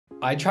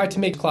I try to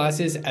make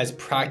classes as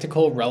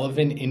practical,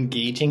 relevant,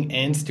 engaging,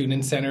 and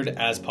student-centered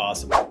as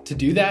possible. To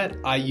do that,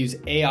 I use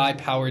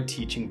AI-powered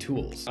teaching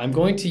tools. I'm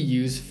going to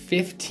use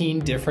 15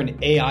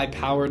 different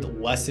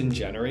AI-powered lesson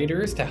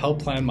generators to help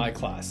plan my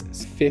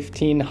classes.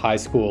 15 high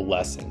school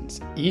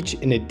lessons, each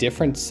in a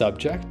different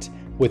subject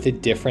with a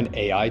different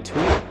AI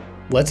tool.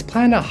 Let's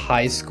plan a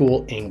high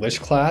school English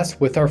class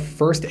with our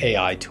first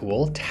AI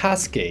tool,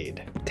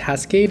 Taskade.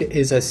 Taskade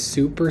is a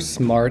super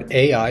smart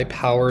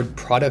AI-powered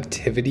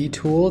productivity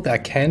tool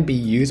that can be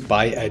used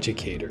by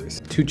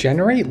educators. To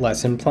generate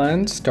lesson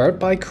plans, start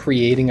by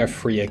creating a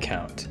free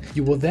account.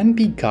 You will then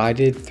be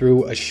guided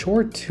through a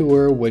short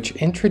tour which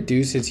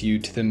introduces you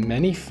to the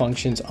many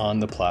functions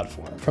on the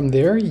platform. From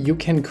there, you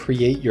can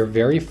create your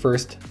very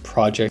first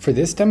project. For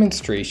this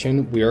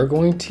demonstration, we are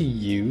going to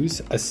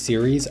use a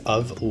series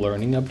of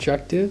learning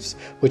objectives,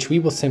 which we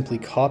will simply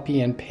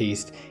copy and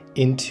paste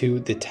into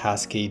the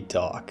Taskade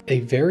doc. A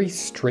very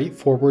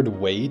straightforward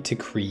way to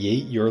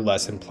create your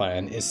lesson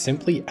plan is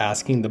simply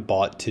asking the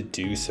bot to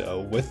do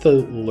so with the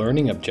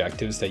learning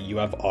objectives that you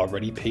have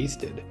already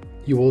pasted.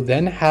 You will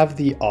then have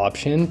the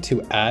option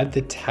to add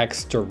the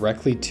text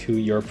directly to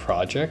your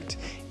project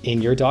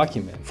in your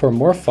document. For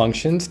more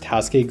functions,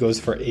 Taskade goes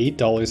for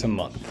 $8 a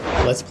month.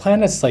 Let's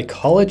plan a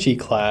psychology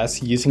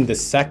class using the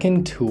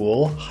second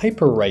tool,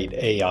 Hyperwrite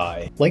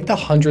AI. Like the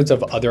hundreds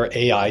of other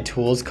AI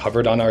tools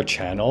covered on our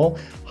channel,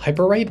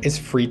 Hyperwrite is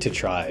free to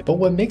try, but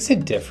what makes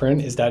it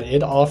different is that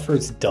it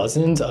offers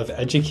dozens of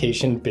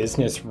education,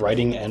 business,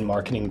 writing, and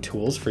marketing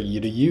tools for you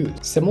to use.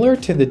 Similar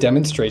to the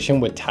demonstration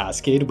with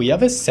Taskade, we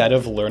have a set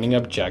of learning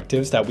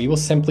objectives that we will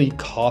simply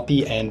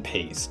copy and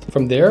paste.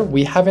 From there,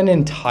 we have an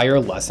entire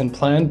lesson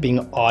plan being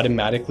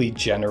automatically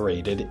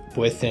generated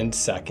within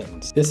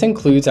seconds. This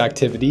includes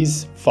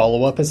activities,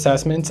 follow-up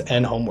assessments,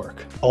 and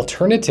homework.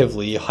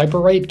 Alternatively,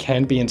 Hyperwrite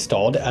can be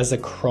installed as a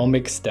Chrome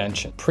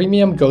extension.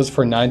 Premium goes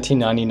for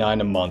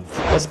 $19.99 a month.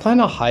 Let's plan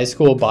a high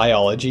school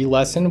biology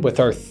lesson with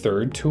our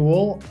third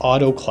tool,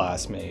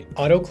 AutoClassmate.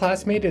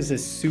 AutoClassmate is a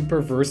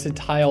super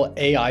versatile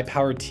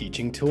AI-powered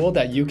teaching tool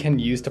that you can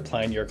use to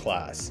plan your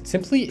class.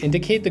 Simply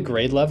indicate the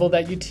grade level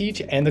that you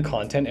teach and the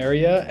content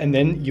area, and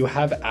then you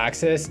have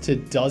access to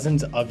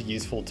dozens of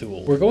useful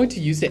tools. We're going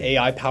to use the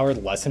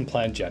AI-powered lesson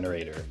plan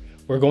generator.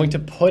 We're going to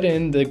put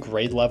in the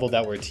grade level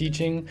that we're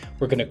teaching.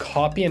 We're going to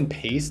copy and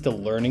paste the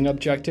learning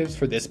objectives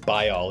for this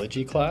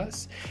biology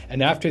class.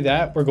 And after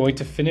that, we're going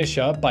to finish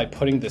up by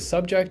putting the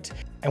subject.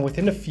 And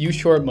within a few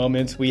short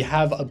moments, we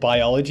have a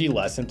biology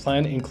lesson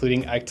plan,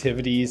 including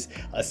activities,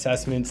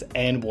 assessments,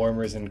 and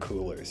warmers and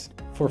coolers.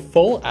 For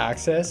full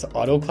access,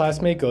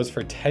 AutoClassmate goes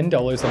for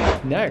 $10 a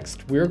month.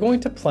 Next, we're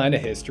going to plan a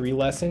history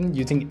lesson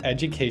using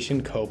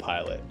Education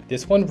Copilot.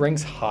 This one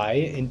ranks high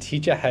in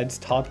Teach Ahead's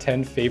top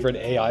 10 favorite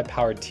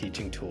AI-powered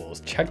teaching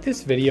tools. Check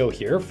this video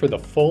here for the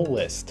full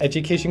list.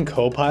 Education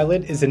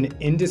Copilot is an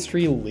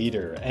industry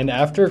leader, and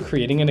after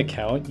creating an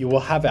account, you will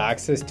have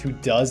access to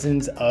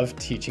dozens of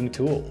teaching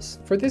tools.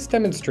 For this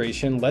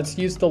demonstration, let's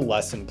use the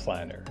lesson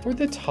planner. For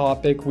the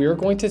topic, we are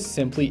going to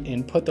simply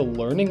input the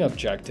learning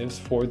objectives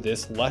for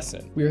this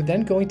lesson. We are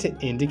then going to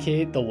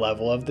indicate the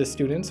level of the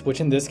students, which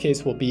in this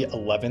case will be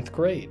 11th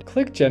grade.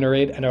 Click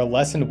generate and our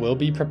lesson will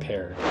be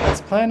prepared.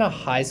 Let's plan a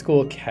high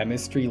school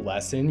chemistry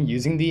lesson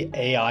using the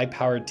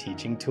AI-powered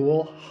teaching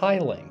tool,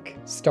 HighLink.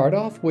 Start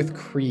off with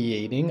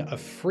creating a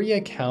free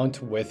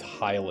account with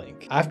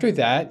HighLink. After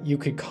that, you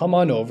could come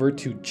on over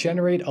to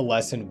generate a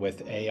lesson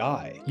with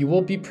AI. You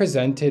will be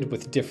presented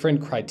with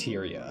different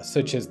criteria,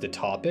 such as the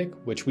topic,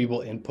 which we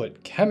will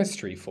input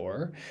chemistry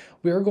for.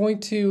 We are going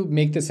to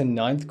make this a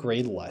 9th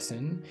grade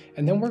lesson,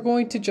 and then we're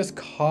going to just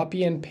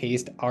copy and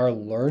paste our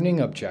learning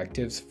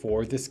objectives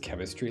for this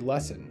chemistry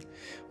lesson.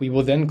 We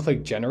will then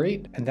click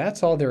generate, and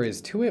that's all there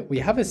is to it. We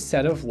have a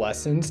set of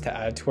lessons to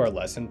add to our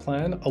lesson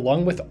plan,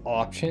 along with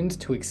options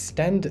to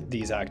extend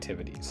these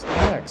activities.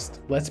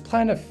 Next, let's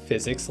plan a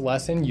physics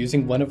lesson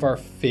using one of our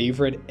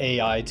favorite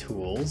AI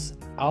tools,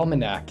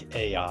 Almanac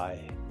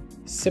AI.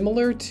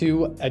 Similar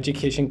to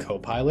Education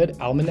Copilot,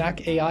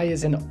 Almanac AI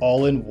is an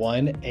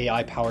all-in-one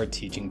AI-powered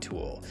teaching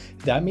tool.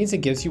 That means it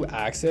gives you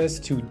access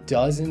to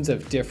dozens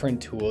of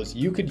different tools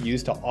you could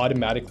use to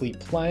automatically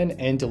plan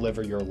and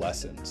deliver your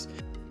lessons.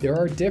 There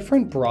are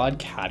different broad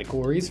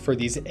categories for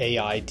these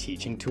AI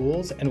teaching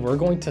tools, and we're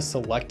going to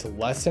select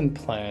lesson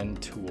plan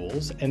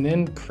tools and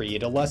then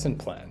create a lesson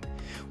plan.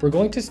 We're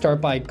going to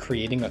start by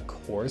creating a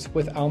course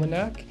with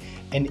Almanac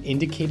and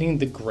indicating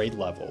the grade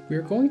level.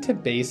 We're going to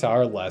base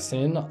our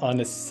lesson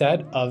on a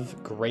set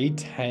of grade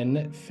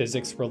 10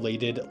 physics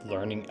related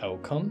learning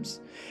outcomes.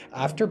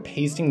 After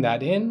pasting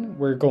that in,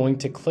 we're going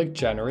to click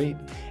generate,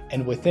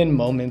 and within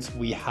moments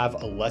we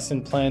have a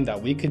lesson plan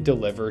that we could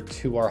deliver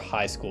to our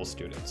high school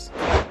students.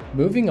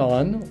 Moving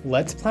on,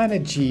 let's plan a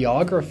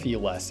geography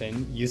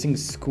lesson using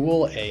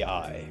School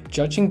AI.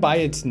 Judging by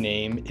its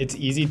name, it's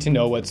easy to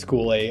know what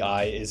School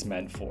AI is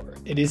meant for.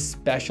 It is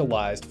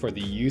specialized for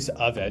the use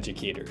of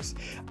educators.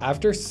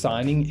 After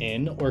signing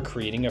in or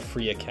creating a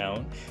free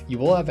account, you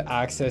will have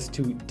access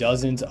to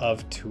dozens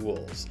of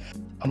tools.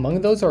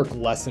 Among those are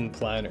lesson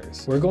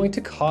planners. We're going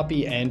to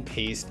copy and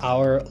paste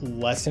our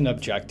lesson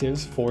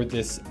objectives for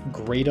this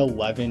grade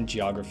 11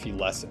 geography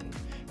lesson.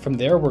 From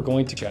there, we're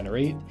going to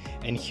generate,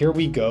 and here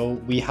we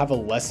go. We have a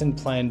lesson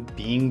plan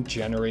being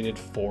generated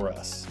for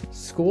us.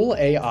 School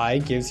AI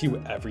gives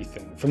you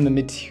everything from the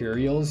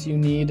materials you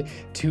need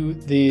to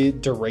the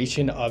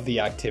duration of the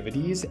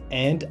activities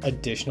and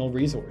additional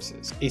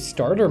resources. A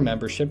starter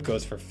membership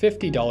goes for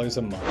 $50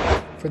 a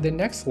month. For the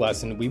next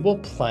lesson, we will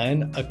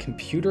plan a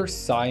computer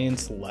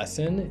science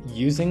lesson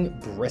using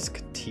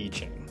Brisk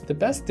Teaching. The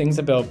best things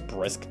about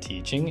Brisk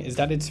Teaching is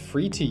that it's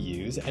free to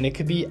use and it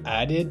could be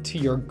added to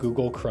your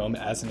Google Chrome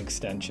as an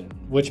extension,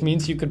 which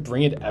means you could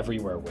bring it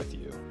everywhere with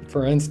you.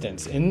 For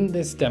instance, in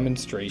this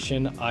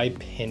demonstration, I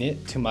pin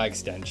it to my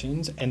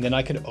extensions and then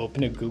I could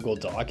open a Google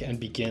Doc and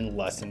begin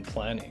lesson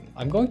planning.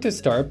 I'm going to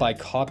start by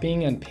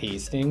copying and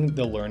pasting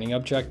the learning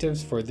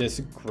objectives for this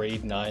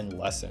grade 9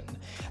 lesson.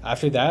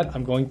 After that,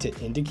 I'm going to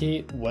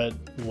indicate what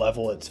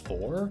level it's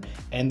for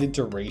and the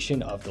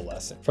duration of the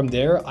lesson. From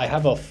there, I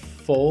have a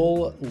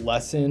full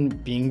lesson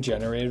being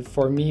generated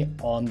for me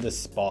on the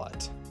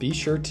spot. Be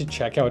sure to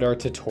check out our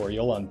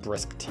tutorial on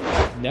Brisk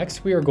Teaching.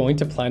 Next, we are going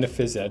to plan a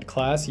phys ed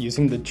class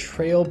using the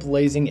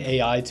trailblazing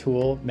AI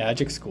tool,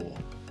 Magic School.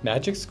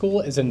 Magic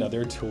School is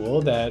another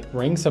tool that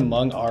ranks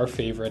among our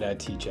favorite at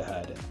Teach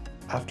Ahead.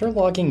 After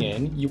logging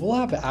in, you will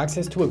have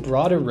access to a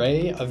broad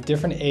array of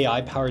different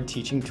AI-powered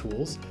teaching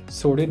tools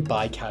sorted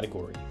by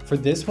category. For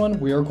this one,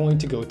 we are going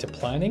to go to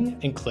Planning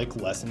and click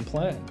Lesson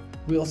Plan.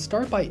 We'll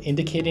start by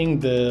indicating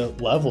the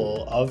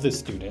level of the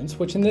students,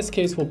 which in this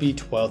case will be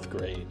 12th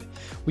grade.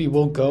 We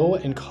will go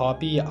and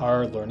copy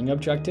our learning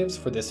objectives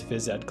for this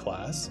phys ed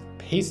class,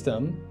 paste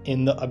them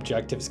in the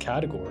objectives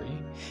category,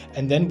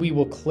 and then we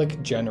will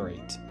click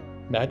Generate.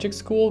 Magic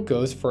School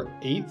goes for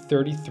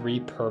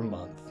 $8.33 per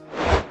month.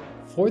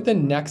 For the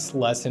next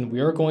lesson, we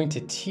are going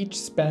to teach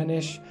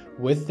Spanish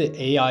with the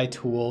AI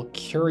tool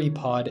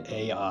Curipod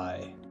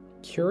AI.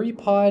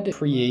 Curipod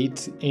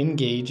creates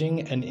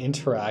engaging and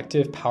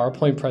interactive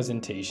PowerPoint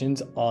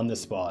presentations on the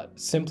spot.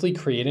 Simply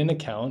create an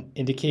account,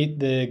 indicate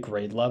the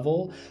grade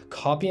level,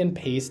 copy and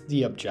paste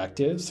the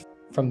objectives.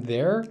 From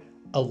there,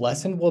 a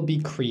lesson will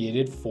be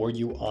created for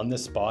you on the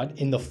spot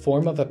in the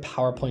form of a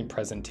PowerPoint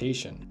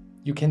presentation.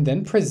 You can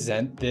then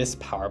present this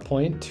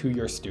PowerPoint to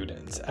your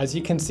students. As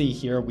you can see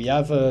here, we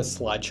have a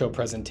slideshow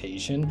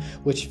presentation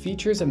which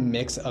features a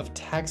mix of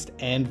text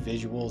and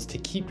visuals to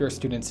keep your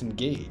students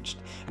engaged.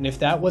 And if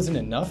that wasn't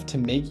enough to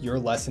make your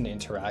lesson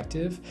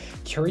interactive,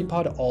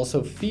 Curipod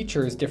also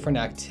features different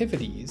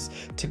activities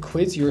to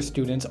quiz your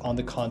students on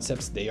the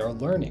concepts they are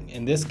learning,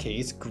 in this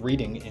case,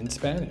 greeting in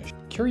Spanish.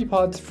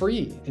 Curipod's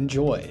free,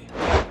 enjoy.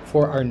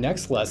 For our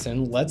next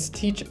lesson, let's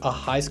teach a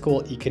high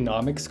school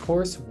economics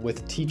course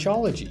with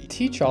Teachology.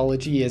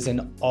 Teachology is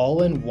an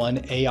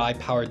all-in-one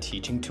AI-powered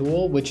teaching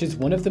tool, which is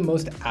one of the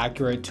most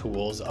accurate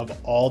tools of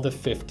all the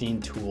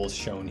 15 tools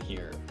shown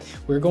here.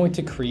 We're going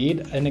to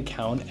create an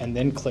account and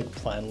then click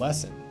Plan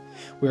Lesson.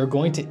 We're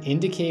going to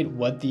indicate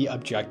what the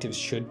objectives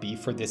should be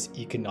for this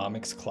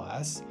economics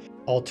class.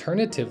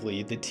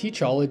 Alternatively, the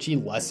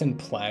Teachology Lesson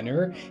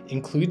Planner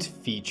includes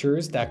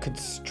features that could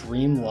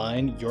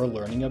streamline your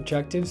learning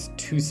objectives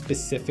to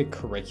specific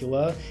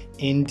curricula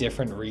in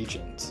different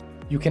regions.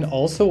 You can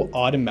also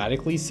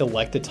automatically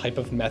select the type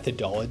of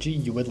methodology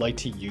you would like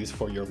to use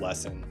for your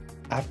lesson.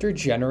 After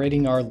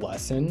generating our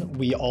lesson,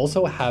 we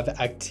also have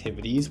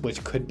activities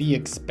which could be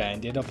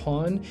expanded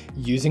upon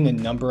using a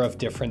number of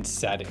different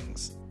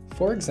settings.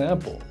 For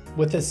example,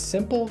 with a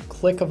simple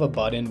click of a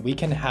button, we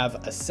can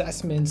have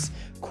assessments,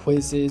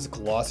 quizzes,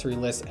 glossary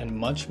lists, and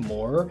much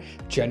more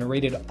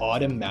generated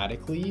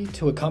automatically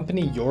to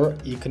accompany your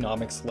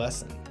economics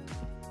lesson.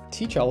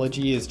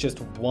 Teachology is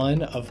just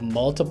one of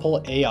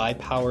multiple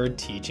AI-powered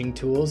teaching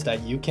tools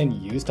that you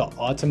can use to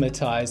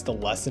automatize the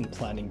lesson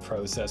planning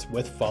process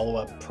with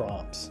follow-up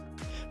prompts.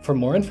 For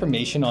more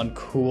information on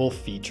cool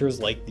features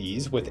like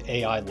these with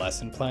AI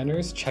lesson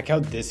planners, check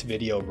out this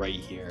video right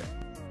here.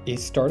 A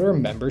starter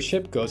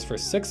membership goes for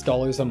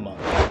 $6 a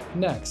month.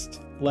 Next,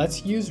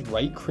 let's use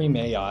Write Cream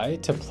AI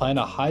to plan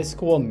a high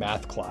school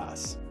math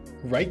class.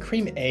 Write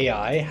Cream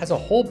AI has a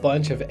whole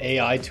bunch of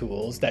AI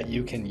tools that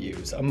you can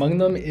use. Among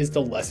them is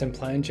the lesson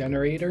plan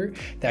generator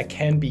that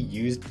can be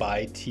used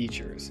by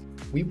teachers.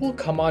 We will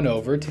come on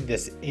over to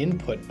this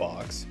input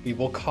box. We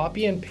will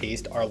copy and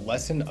paste our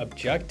lesson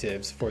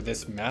objectives for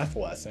this math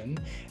lesson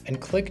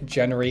and click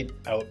Generate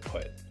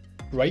Output.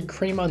 Write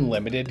Cream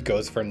Unlimited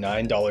goes for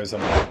 $9 a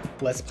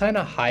month. Let's plan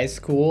a high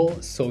school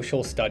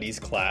social studies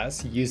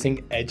class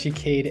using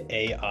Educate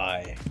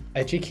AI.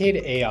 Educate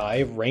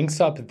AI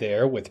ranks up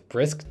there with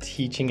Brisk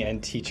Teaching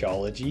and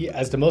Teachology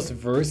as the most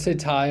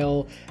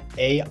versatile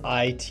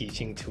AI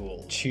teaching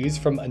tool. Choose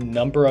from a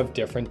number of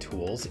different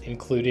tools,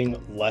 including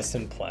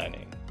lesson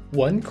planning.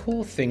 One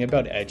cool thing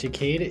about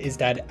Educate is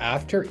that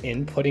after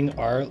inputting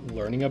our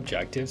learning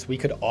objectives, we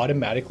could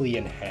automatically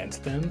enhance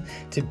them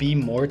to be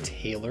more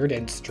tailored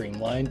and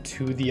streamlined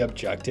to the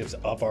objectives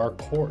of our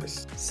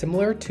course.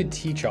 Similar to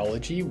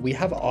Teachology, we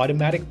have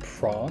automatic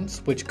prompts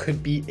which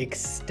could be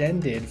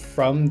extended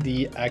from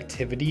the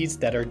activities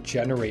that are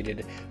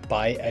generated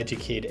by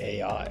Educate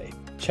AI.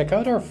 Check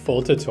out our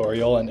full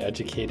tutorial on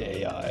Educate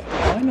AI.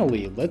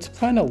 Finally, let's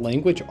plan a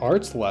language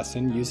arts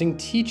lesson using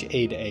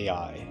TeachAid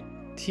AI.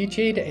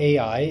 TeachAid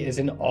AI is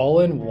an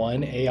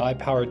all-in-one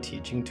AI-powered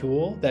teaching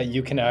tool that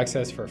you can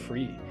access for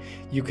free.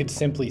 You could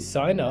simply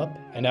sign up,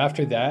 and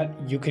after that,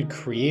 you could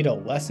create a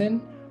lesson,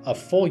 a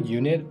full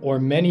unit, or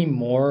many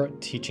more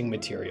teaching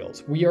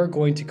materials. We are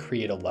going to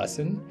create a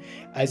lesson.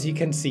 As you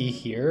can see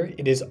here,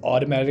 it is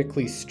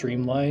automatically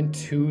streamlined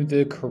to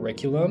the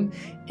curriculum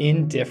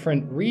in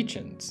different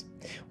regions.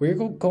 We're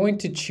going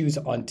to choose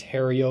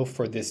Ontario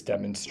for this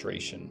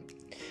demonstration,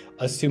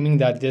 assuming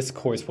that this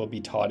course will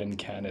be taught in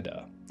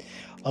Canada.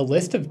 A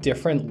list of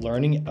different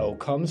learning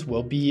outcomes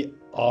will be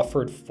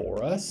offered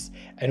for us,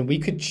 and we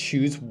could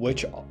choose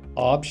which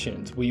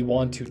options we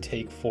want to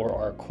take for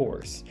our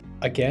course.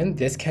 Again,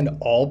 this can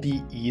all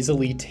be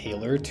easily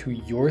tailored to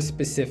your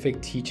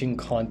specific teaching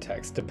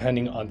context,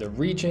 depending on the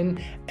region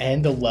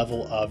and the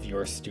level of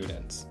your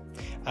students.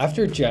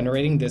 After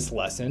generating this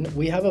lesson,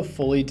 we have a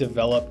fully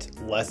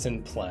developed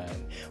lesson plan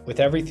with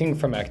everything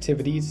from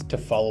activities to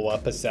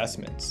follow-up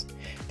assessments.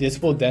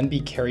 This will then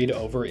be carried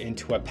over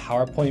into a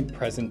PowerPoint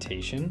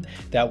presentation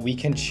that we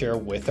can share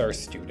with our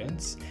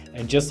students.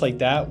 And just like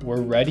that,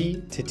 we're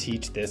ready to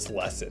teach this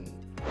lesson.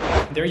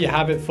 There you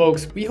have it,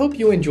 folks. We hope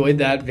you enjoyed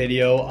that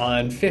video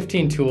on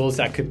 15 tools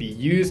that could be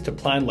used to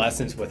plan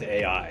lessons with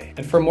AI.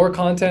 And for more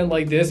content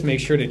like this,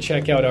 make sure to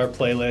check out our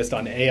playlist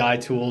on AI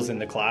tools in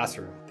the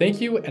classroom. Thank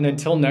you, and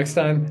until next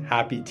time,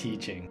 happy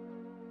teaching.